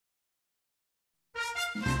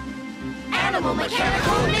Animal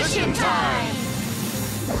Mechanical Mission Time!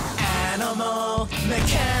 Animal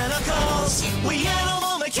Mechanicals, we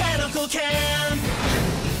Animal Mechanical can!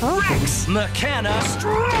 Rex Mechana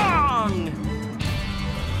Strong!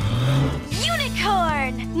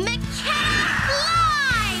 Unicorn! Mechana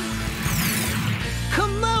Fly!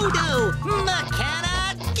 Komodo!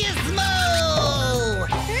 Mechana Gizmo!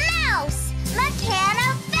 Mouse!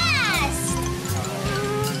 Mechana Fast!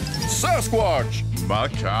 Sasquatch!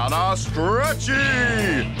 Mechana Stretchy!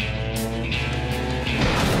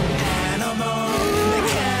 Animal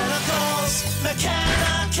Mechanicals,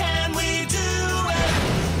 Mechana can we do it?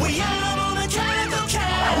 We Animal Mechanical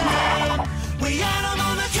can! We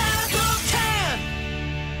Animal Mechanical can!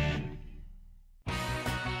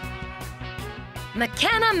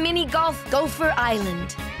 Mechana Mini Golf Gopher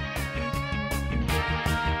Island.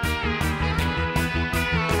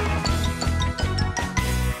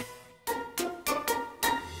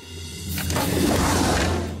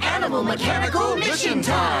 Animal Mechanical Mission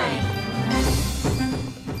Time!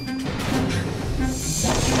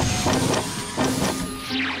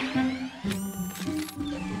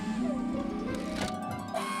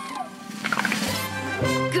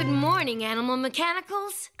 Good morning, Animal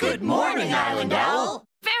Mechanicals. Good morning, Island Owl!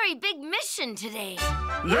 Very big mission today.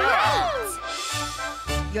 Yeah!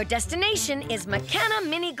 Your destination is Mechana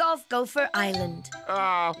Mini Golf Gopher Island.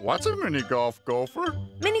 What's a mini golf gopher?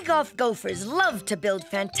 Mini golf gophers love to build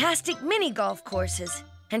fantastic mini golf courses.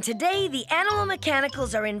 And today, the Animal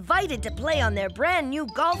Mechanicals are invited to play on their brand new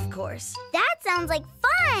golf course. That sounds like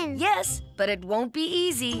fun! Yes, but it won't be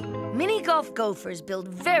easy. Mini golf gophers build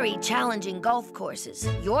very challenging golf courses.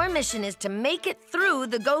 Your mission is to make it through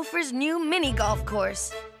the Gophers' new mini golf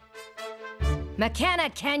course.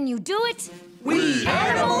 Mechana, can you do it? We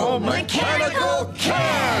Animal Mechanical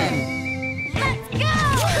can! Let's go!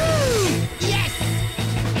 Yes!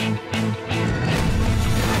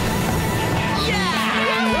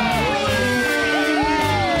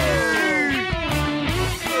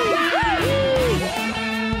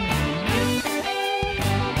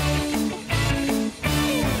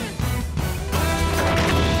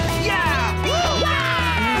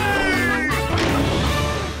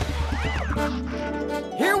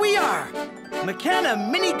 Here we are! Mechana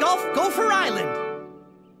Mini Golf Gopher Island!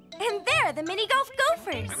 And there, the mini golf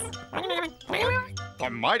gophers. The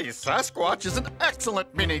mighty Sasquatch is an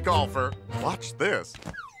excellent mini golfer. Watch this.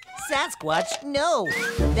 Sasquatch, no.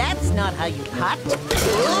 That's not how you putt.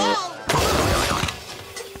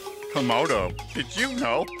 Komodo, did you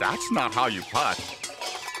know that's not how you putt?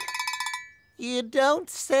 You don't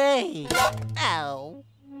say. Ow.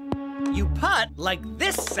 You putt like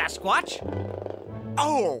this, Sasquatch.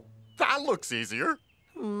 Oh, that looks easier.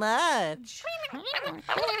 Much.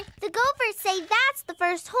 The gophers say that's the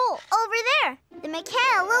first hole, over there. The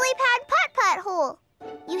Mechana lily pad putt-putt hole.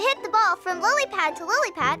 You hit the ball from lily pad to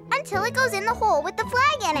lily pad until it goes in the hole with the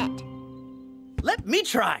flag in it. Let me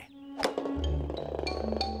try.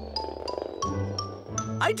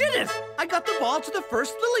 I did it! I got the ball to the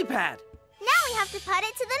first lily pad. Now we have to putt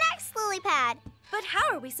it to the next lily pad. But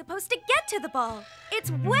how are we supposed to get to the ball?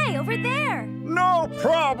 It's way over there. No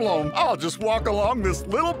problem. I'll just walk along this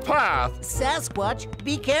little path. Sasquatch,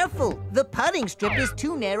 be careful. The putting strip is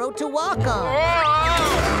too narrow to walk on.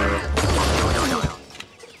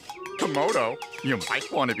 Komodo, you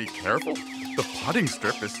might want to be careful. The putting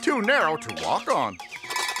strip is too narrow to walk on.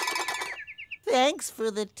 Thanks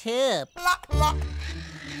for the tip.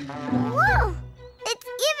 Whoa! It's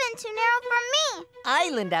even too narrow for me.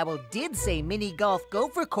 Island Owl did say mini golf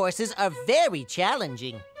gopher courses are very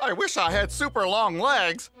challenging. I wish I had super long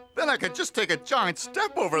legs. Then I could just take a giant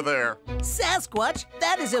step over there. Sasquatch,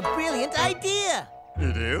 that is a brilliant idea.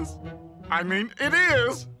 It is? I mean, it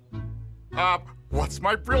is. What's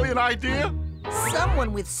my brilliant idea?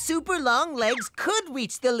 Someone with super long legs could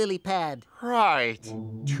reach the lily pad. Right.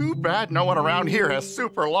 Too bad no one around here has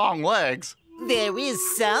super long legs. There is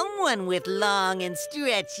someone with long and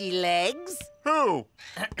stretchy legs. Who?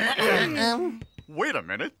 Wait a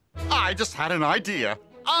minute. I just had an idea.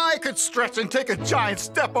 I could stretch and take a giant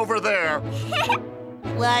step over there.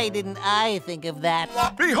 Why didn't I think of that?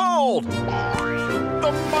 Behold!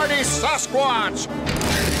 The mighty Sasquatch!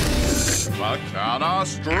 Mechana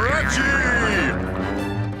Stretchy!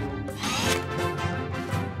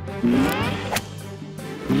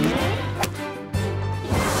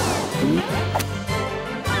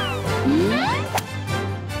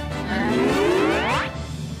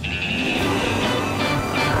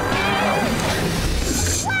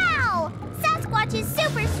 Wow! Sasquatch is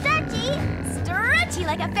super stretchy. Stretchy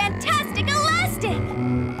like a fantastic elastic.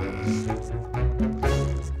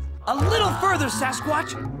 A little further,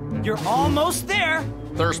 Sasquatch. You're almost there.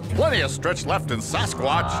 There's plenty of stretch left in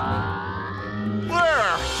Sasquatch.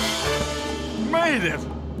 There! Made it!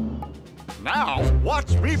 Now,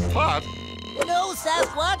 watch me putt. No,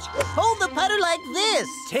 Sasquatch. Hold the putter like this.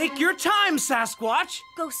 Take your time, Sasquatch.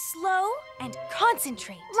 Go slow and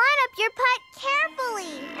concentrate. Line up your putt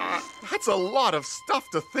carefully. That's a lot of stuff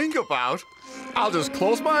to think about. I'll just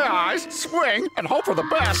close my eyes, swing, and hope for the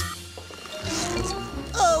best.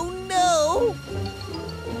 Oh, no.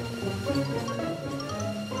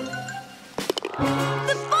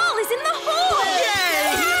 The ball is in the hole!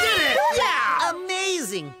 Yay! He did it! Yeah!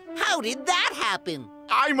 Amazing. How did that happen?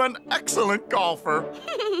 I'm an excellent golfer. Our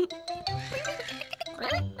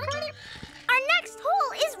next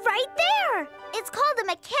hole is right there. It's called the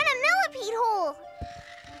Mechana millipede hole.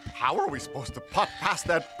 How are we supposed to putt past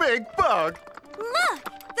that big bug? Look!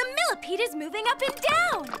 The millipede is moving up and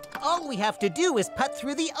down! All we have to do is putt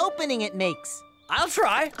through the opening it makes. I'll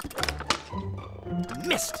try.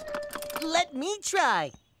 Missed. Let me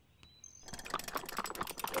try.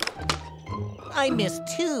 I missed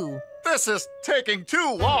too. This is taking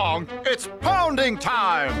too long. It's pounding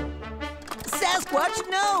time. Sasquatch,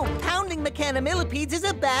 no! Pounding Mechana millipedes is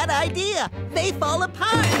a bad idea. They fall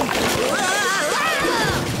apart.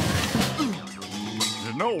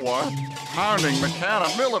 You know what? Pounding Mechana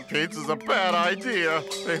millipedes is a bad idea.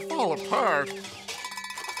 They fall apart.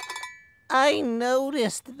 I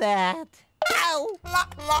noticed that. Ow!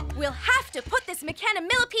 We'll have to put this Mechana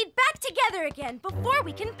millipede back together again before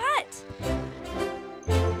we can putt.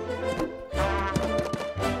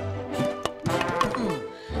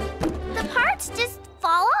 The parts just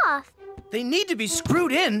fall off. They need to be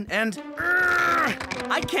screwed in, and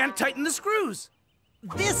I can't tighten the screws.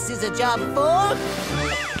 This is a job for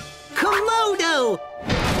Komodo!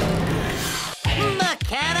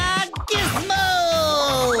 Mechana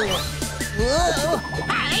Gizmo! Whoa!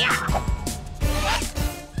 Hi-ya!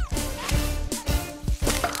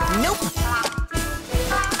 Nope!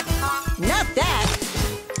 Not that!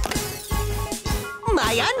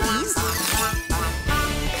 My undies!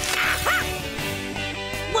 Aha!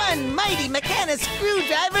 One mighty Mechana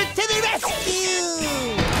screwdriver to the rescue!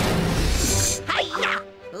 Hi-ya!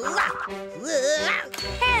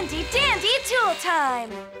 Handy dandy tool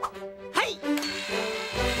time! Hey!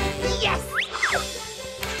 Yes!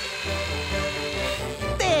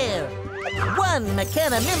 There! One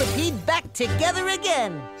Mechana millipede back together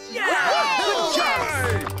again! Yeah! Good job!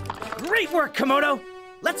 Great work, Komodo.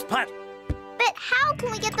 Let's putt. But how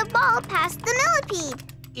can we get the ball past the millipede?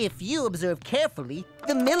 If you observe carefully,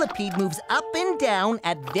 the millipede moves up and down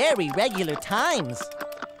at very regular times.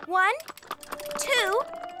 1, 2,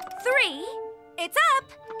 3. It's up.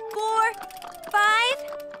 4, 5,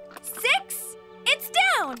 6. It's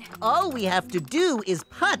down. All we have to do is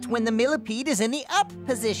putt when the millipede is in the up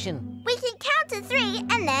position. We can count to 3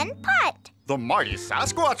 and then putt. The mighty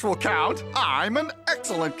Sasquatch will count. I'm an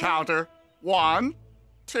excellent counter. 1,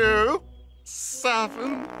 2,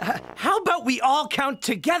 7. How about we all count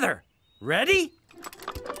together? Ready?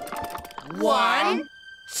 1,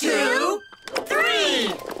 2,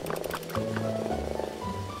 3.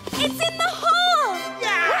 It's in the hole.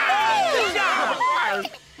 Good job!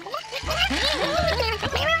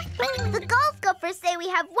 The golf gophers say we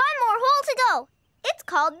have one more hole to go. It's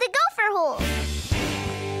called the Gopher hole.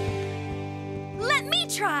 Let me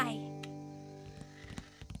try.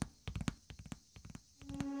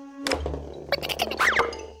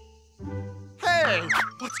 Hey,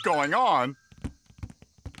 what's going on?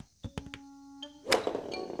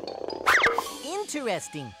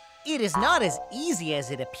 Interesting. It is not as easy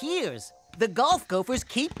as it appears. The golf gophers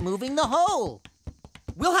keep moving the hole.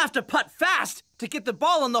 We'll have to putt fast to get the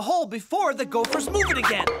ball in the hole before the Gophers move it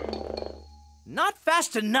again. Not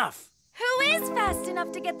fast enough. Who is fast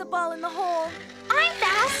enough to get the ball in the hole? I'm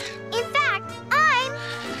fast. In fact, I'm...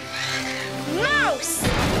 Mouse!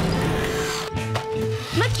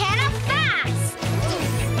 Mechana fast!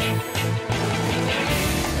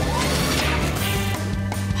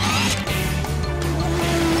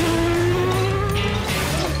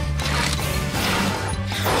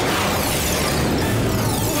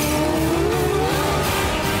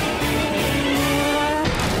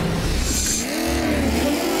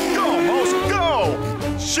 Go, Mouse, go!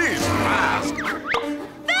 She's fast.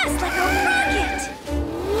 Fast like a rocket!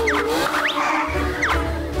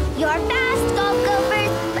 You're fast, golf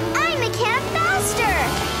gophers, but I'm Mechana faster!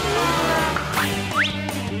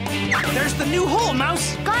 There's the new hole,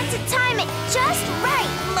 Mouse. Got to time it just right.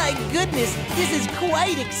 My goodness, this is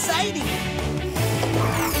quite exciting.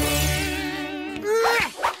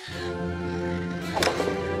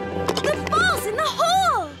 The ball's in the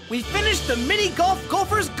hole! We finished the Mini Golf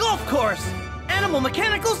Gophers golf course! Animal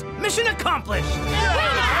Mechanicals, mission accomplished!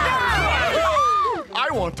 I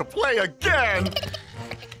want to play again!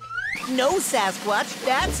 No, Sasquatch,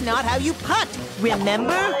 that's not how you putt.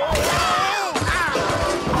 Remember?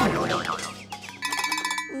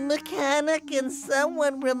 Mechana, can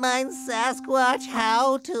someone remind Sasquatch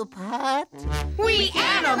how to putt? We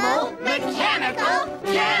animal mechanical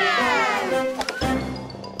can!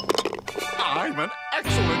 I'm an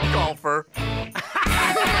excellent golfer.